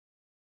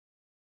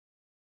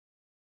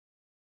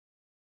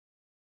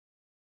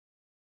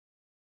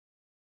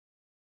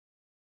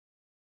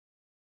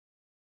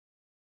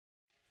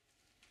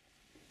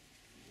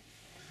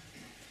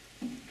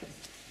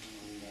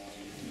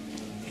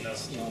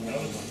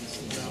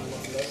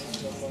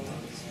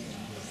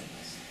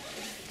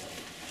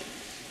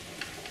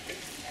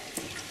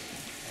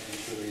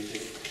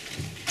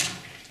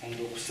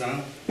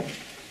Son,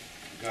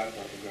 God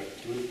of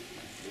Gratitude,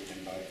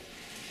 written by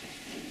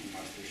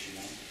Master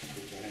Shinan.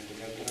 Put your hand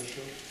together,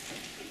 show.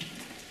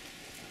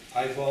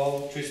 I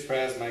vow to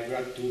express my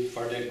gratitude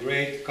for the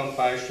great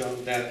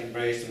compassion that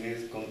embraced me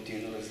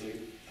continuously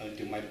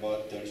until my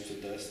body turns to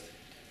dust.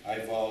 I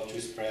vow to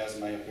express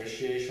my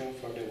appreciation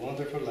for the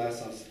wonderful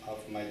lessons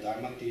of my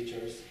Dharma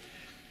teachers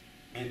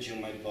until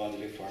my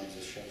bodily forms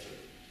is shattered.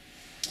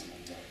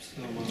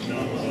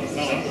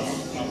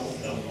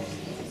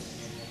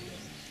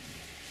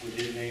 Good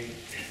evening.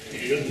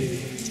 Good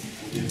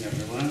evening,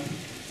 everyone.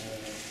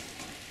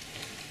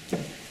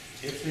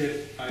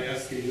 If I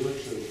ask you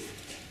to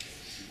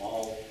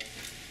bow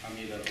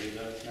Amida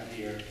Buddha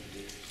here at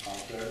the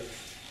altar,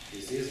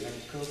 this is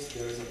because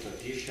there is a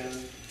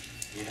tradition.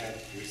 We have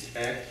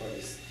respect for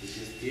these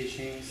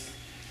teachings.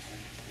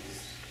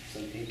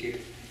 Something can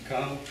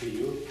come to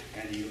you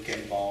and you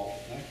can bow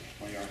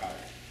on your heart.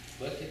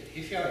 But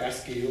if I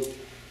ask you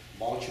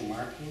bow to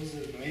Marcos,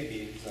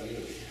 maybe it's a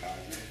little bit hard.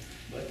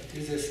 But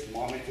this is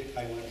moment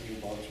I want you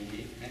bow to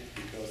me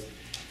because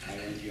I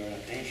want your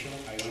attention.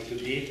 I want to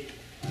be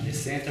at the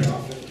center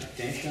of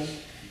attention.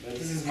 But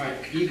this is my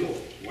ego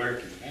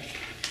working.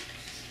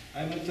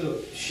 I want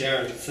to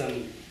share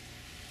some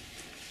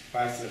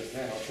passages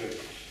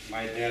of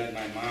my dad,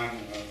 my mom.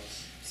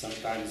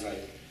 Sometimes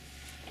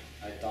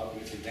I talk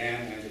with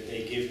them and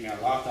they give me a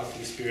lot of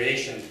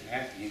inspiration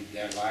in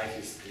their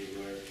lives. They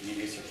were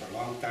ministers for a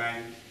long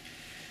time.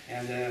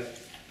 And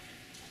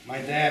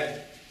my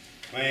dad,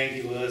 when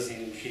he was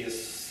in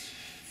his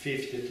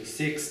 50 to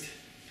 60,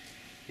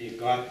 he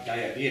got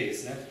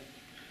diabetes.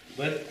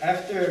 But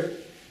after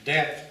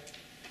that,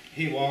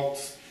 he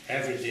walks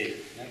every day,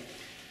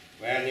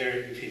 whether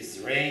if it's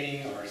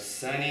raining or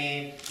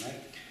sunny.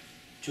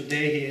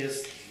 Today he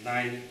is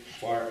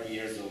 94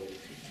 years old.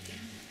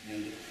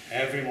 And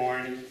every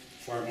morning,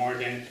 for more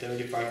than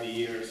 35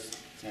 years,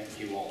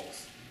 he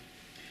walks.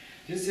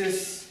 This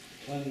is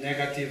when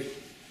negative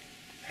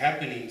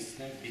happenings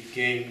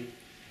became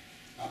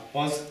a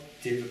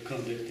positive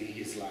conduct in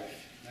his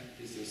life.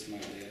 This is my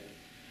dad.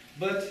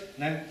 But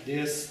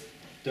this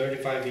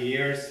 35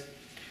 years,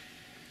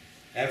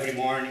 every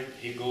morning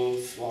he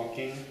goes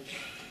walking,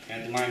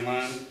 and my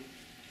mom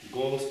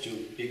goes to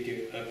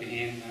pick up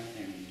him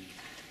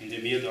in the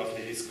middle of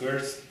his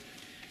course,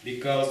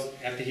 because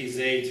at his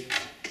age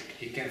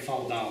he can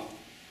fall down.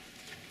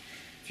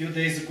 A few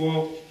days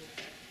ago,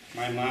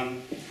 my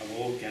mom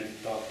awoke and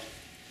thought,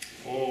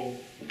 oh,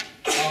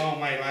 all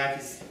my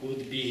life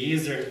would be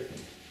easier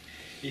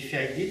if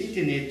I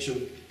didn't need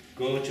to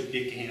go to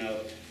pick him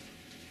up.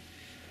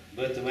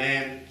 But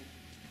when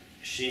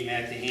she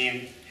met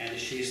him and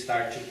she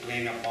started to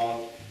complain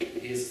about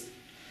his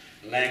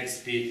leg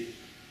speed,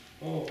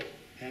 oh,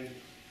 and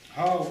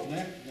how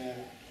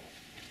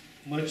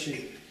much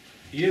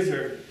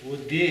easier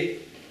would be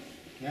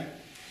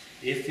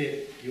if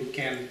you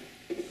can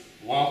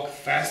walk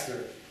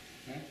faster.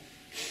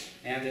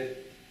 And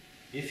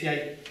if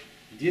I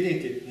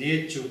didn't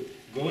need to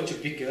go to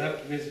pick it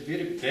up, it was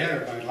very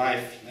better my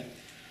life.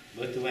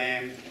 But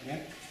when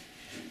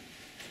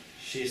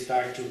she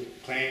started to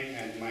claim,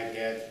 and my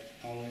dad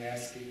only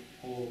asked,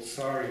 oh,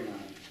 sorry,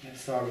 mom,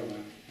 sorry,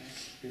 mom.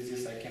 This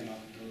is I cannot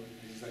do.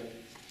 This is I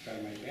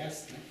try my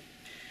best.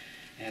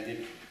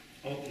 And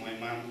my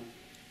mom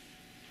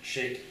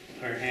shake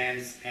her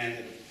hands,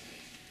 and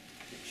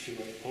she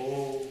was,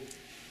 oh,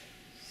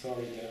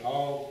 sorry, that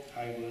all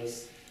I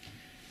was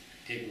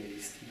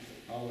egoist.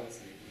 All I was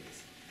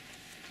egoist.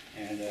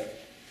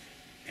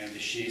 And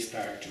she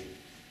started to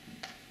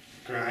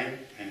cry,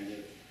 and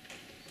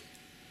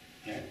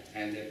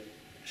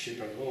she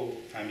thought, oh,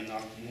 I'm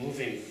not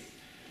moving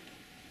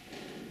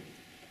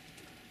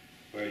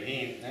for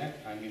him,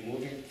 I'm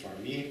moving for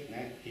me,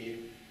 he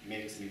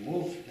makes me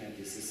move, and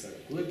this is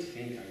a good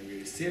thing I'm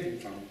receiving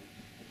from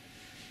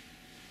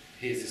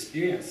his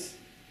experience.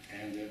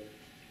 And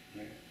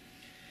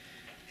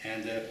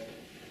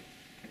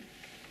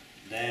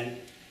then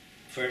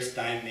first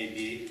time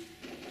maybe,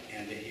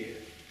 and here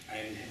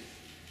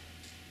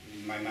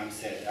my mom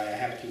said, I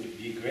have to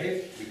be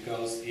brave,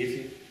 because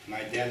if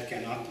my dad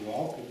cannot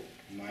walk,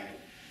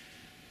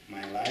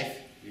 my life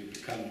will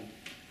become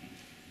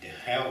the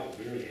hell,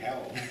 really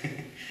hell.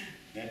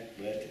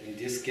 But in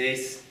this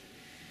case,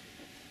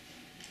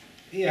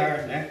 we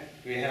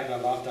have a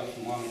lot of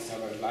moments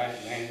of our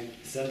life when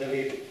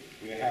suddenly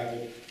we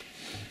have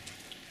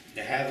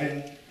the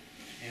heaven,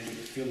 and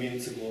a few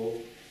minutes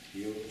ago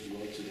you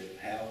go to the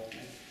hell.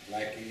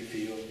 Like if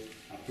you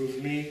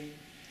approve me,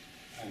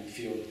 I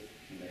feel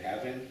in the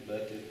heaven,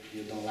 but if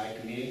you don't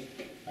like me,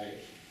 I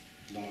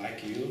don't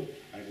like you,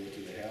 I go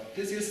to the hell.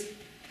 This is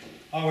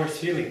our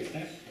feeling.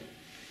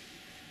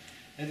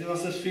 And it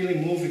was a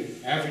feeling moving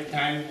every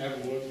time,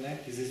 every word.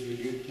 This is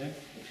really,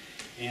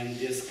 and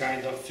this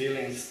kind of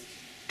feelings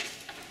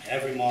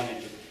every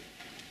moment.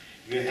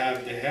 We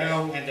have the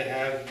hell and the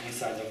heaven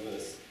inside of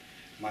us.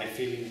 My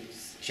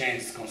feelings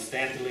changes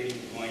constantly,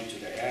 going to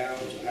the hell,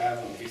 to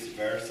heaven, vice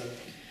versa.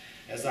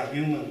 As a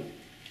human,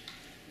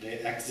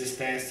 the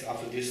existence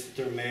of this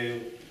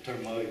turmoil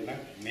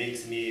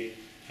makes me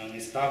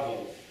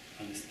unstable,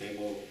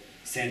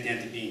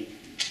 sentient being.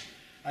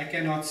 I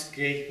cannot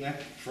escape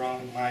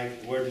from my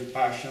worldly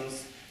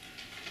passions,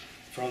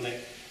 from the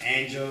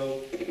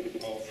angel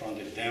or from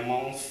the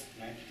demons.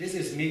 This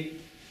is me.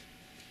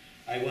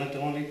 I want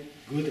only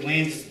good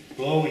winds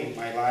blowing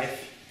my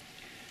life,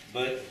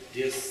 but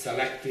this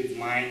selective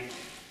mind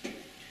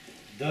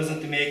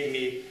doesn't make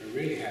me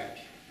really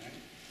happy.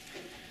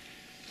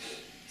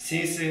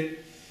 Since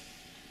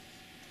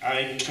I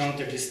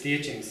encountered these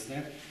teachings,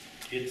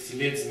 it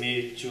leads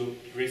me to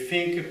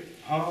rethink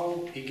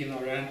how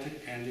ignorant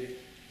and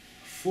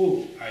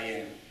fool I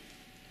am.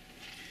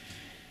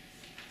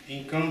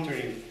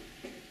 Encountering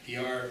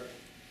your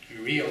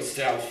real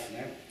self,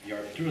 your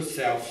true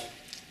self,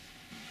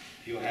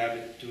 you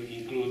have to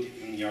include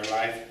in your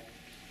life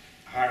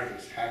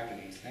hardest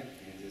happenings,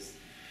 in this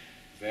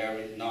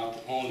very not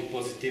only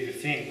positive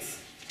things,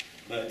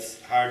 but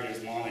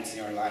hardest moments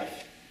in your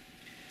life.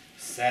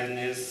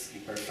 Sadness,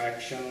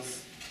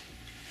 imperfections,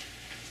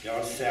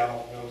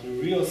 yourself, your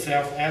real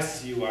self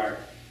as you are,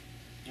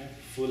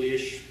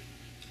 foolish,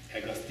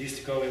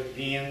 egotistical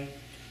being,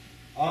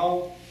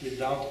 all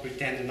without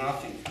pretending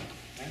nothing,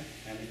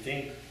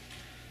 anything.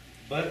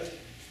 But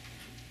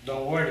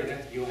don't worry,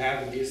 you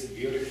have these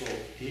beautiful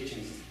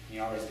teachings in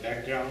our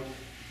background,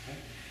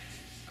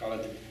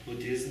 called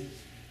Buddhism.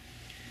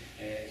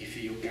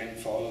 If you can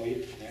follow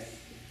it,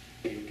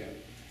 you can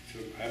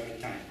through every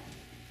time.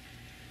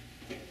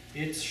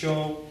 It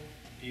shows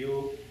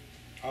you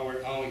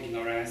our own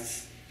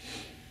ignorance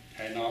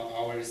and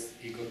our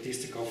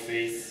egotistical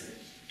face,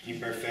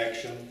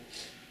 imperfection.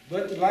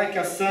 But like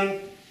a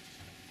son,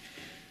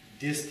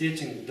 this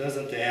teaching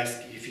doesn't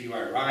ask if you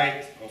are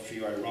right or if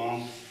you are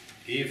wrong,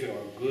 evil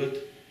or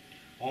good,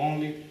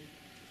 only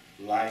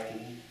like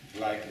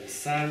the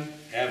sun,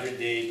 every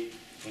day,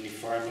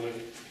 uniformly,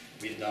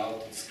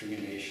 without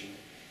discrimination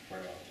for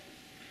all.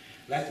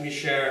 Let me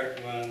share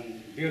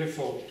one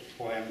beautiful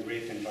poem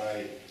written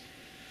by,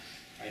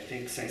 I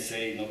think,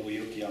 Sensei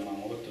Nobuyuki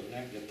Yamamoto.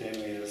 The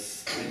theme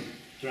is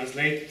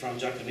translated from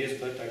Japanese,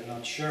 but I'm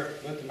not sure.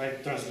 But my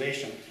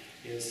translation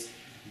is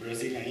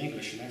Brazilian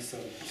English, so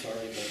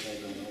sorry, but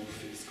I don't know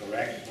if it's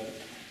correct.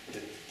 But the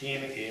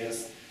theme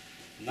is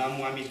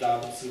Namu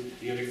Amidabutsu,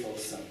 beautiful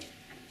sun.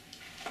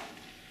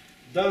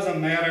 Doesn't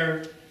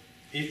matter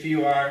if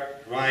you are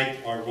right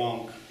or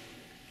wrong,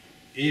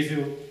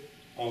 evil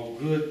or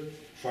good,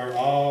 for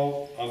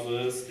all of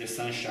us the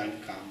sunshine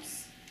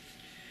comes.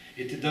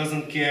 It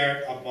doesn't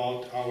care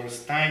about our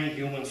tiny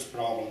human's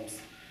problems.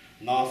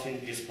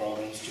 Nothing is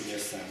problems to the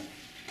sun.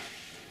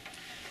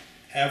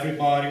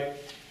 Everybody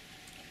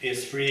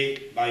is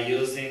free by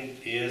using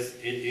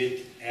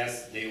it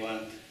as they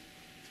want.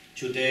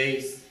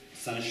 Today's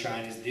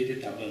sunshine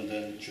didn't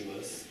abandon to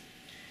us.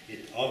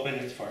 It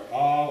opened it for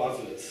all of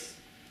us.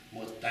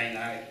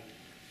 Mottainai.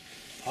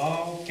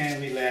 How can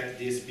we let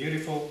this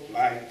beautiful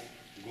light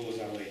go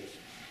away?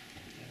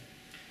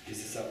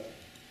 This is a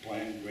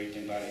poem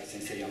written by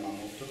Sensei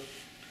Yamamoto.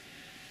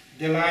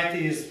 The light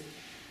is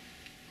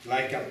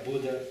like a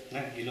Buddha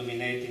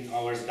illuminating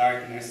our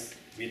darkness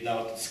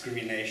without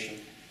discrimination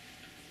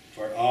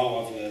for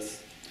all of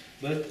us.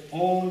 But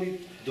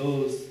only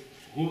those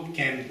who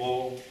can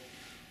bow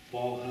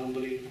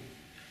humbly,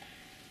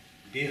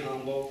 be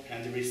humble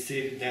and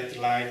receive that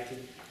light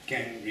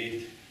can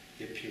read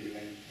the pure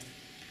land.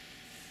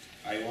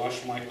 I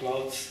wash my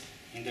clothes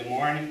in the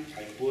morning,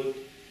 I put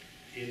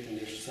it in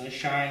the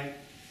sunshine,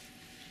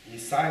 in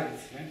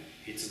silence,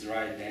 it's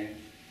dry then.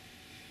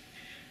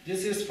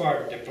 This is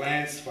for the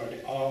plants, for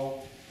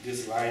all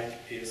this light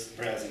is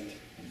present.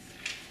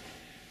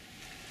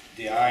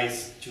 The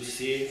eyes to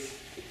see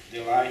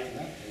the light,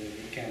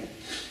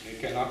 we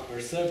cannot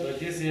perceive, but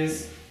this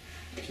is,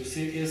 to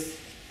see is,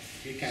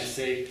 we can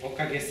say,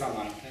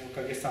 Okage-sama.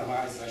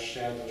 Okage-sama is a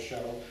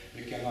shadow,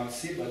 we cannot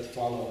see, but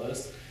follow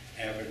us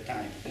every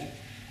time.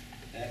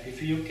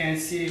 If you can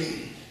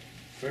see,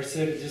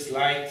 perceive this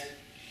light,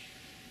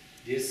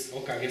 this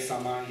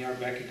Okage-sama in your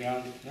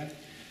background,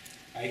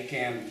 I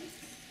can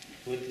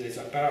put this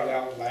a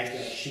parallel like a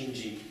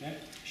Shinji.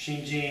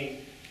 Shinji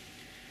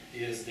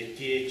is the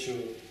key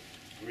to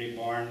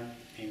reborn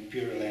in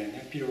Pure Land.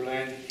 Pure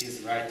Land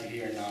is right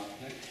here now.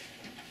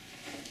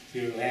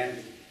 Pure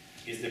Land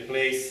is the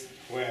place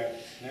where,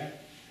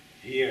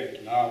 here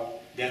now,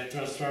 that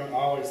transform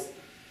our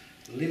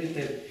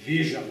limited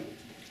vision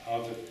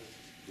of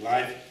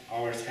life,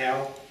 our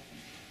hell,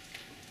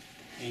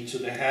 into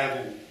the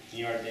heaven in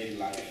your daily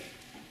life.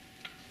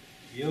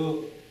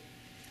 You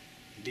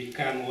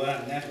become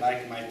one,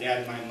 like my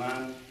dad, my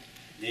mom,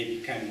 they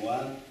become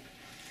one.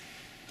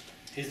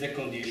 Is the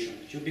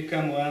condition. To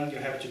become one, you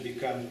have to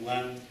become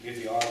one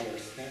with the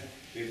others,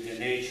 with the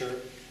nature,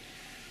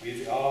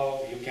 with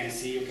all you can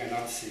see, you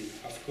cannot see.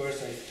 Of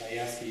course, I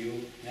ask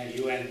you,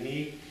 you and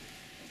me,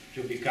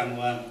 to become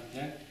one.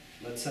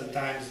 But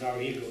sometimes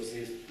our egos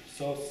is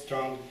so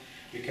strong,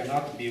 We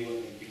cannot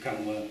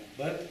become one.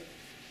 But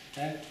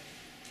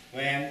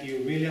when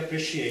you really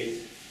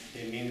appreciate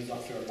the meanings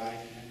of your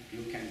life,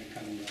 you can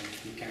become one.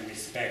 You can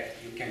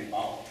respect, you can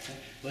bow.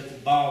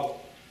 But bow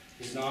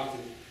is not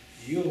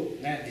you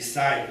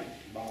decide.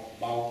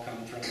 Bow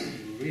comes from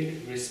you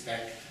really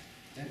respect.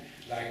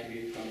 Like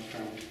we come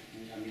from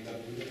Amida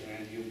Buddha,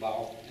 when you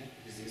bow,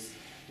 this is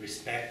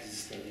respect, this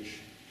is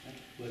tradition.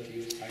 But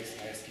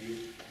I ask you,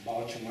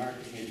 bow to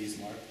Marcus, maybe it's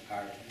more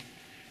hard.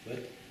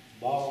 But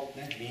bow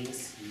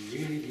means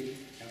you really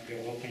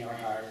open your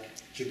heart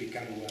to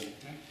become one.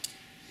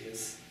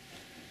 Yes.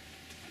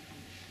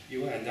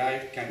 You and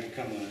I can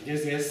become one.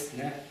 This is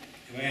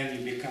when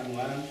you become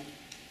one,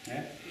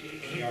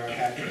 your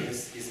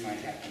happiness is my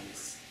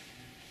happiness.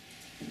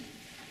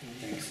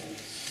 Thanks so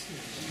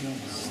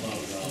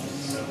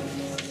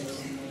much.